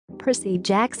Percy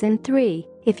Jackson 3.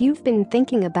 If you've been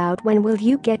thinking about when will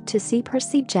you get to see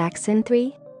Percy Jackson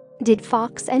 3? Did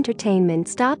Fox Entertainment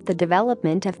stop the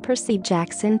development of Percy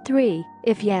Jackson 3?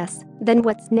 If yes, then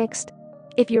what's next?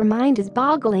 If your mind is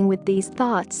boggling with these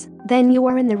thoughts, then you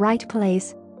are in the right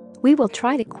place. We will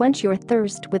try to quench your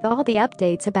thirst with all the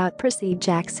updates about Percy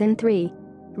Jackson 3.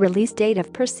 Release date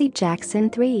of Percy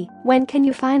Jackson 3. When can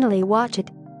you finally watch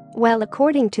it? Well,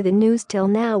 according to the news, till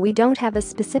now we don't have a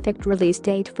specific release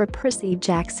date for Percy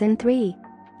Jackson 3.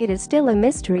 It is still a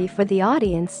mystery for the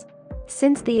audience.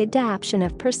 Since the adaptation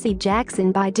of Percy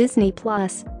Jackson by Disney+,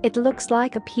 it looks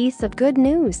like a piece of good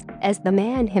news, as the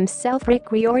man himself,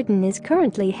 Riordan, is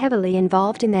currently heavily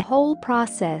involved in the whole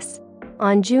process.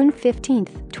 On June 15,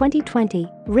 2020,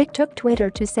 Rick took Twitter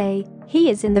to say he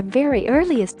is in the very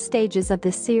earliest stages of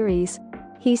the series.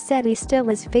 He said he still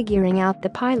is figuring out the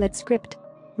pilot script.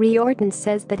 Riordan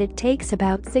says that it takes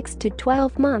about 6 to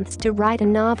 12 months to write a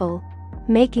novel.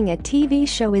 Making a TV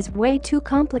show is way too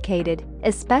complicated,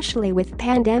 especially with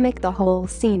pandemic the whole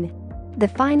scene. The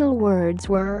final words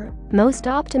were, most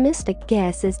optimistic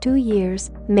guess is 2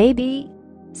 years, maybe.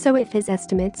 So if his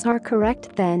estimates are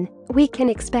correct, then we can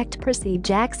expect Percy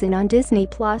Jackson on Disney+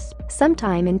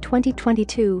 sometime in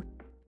 2022.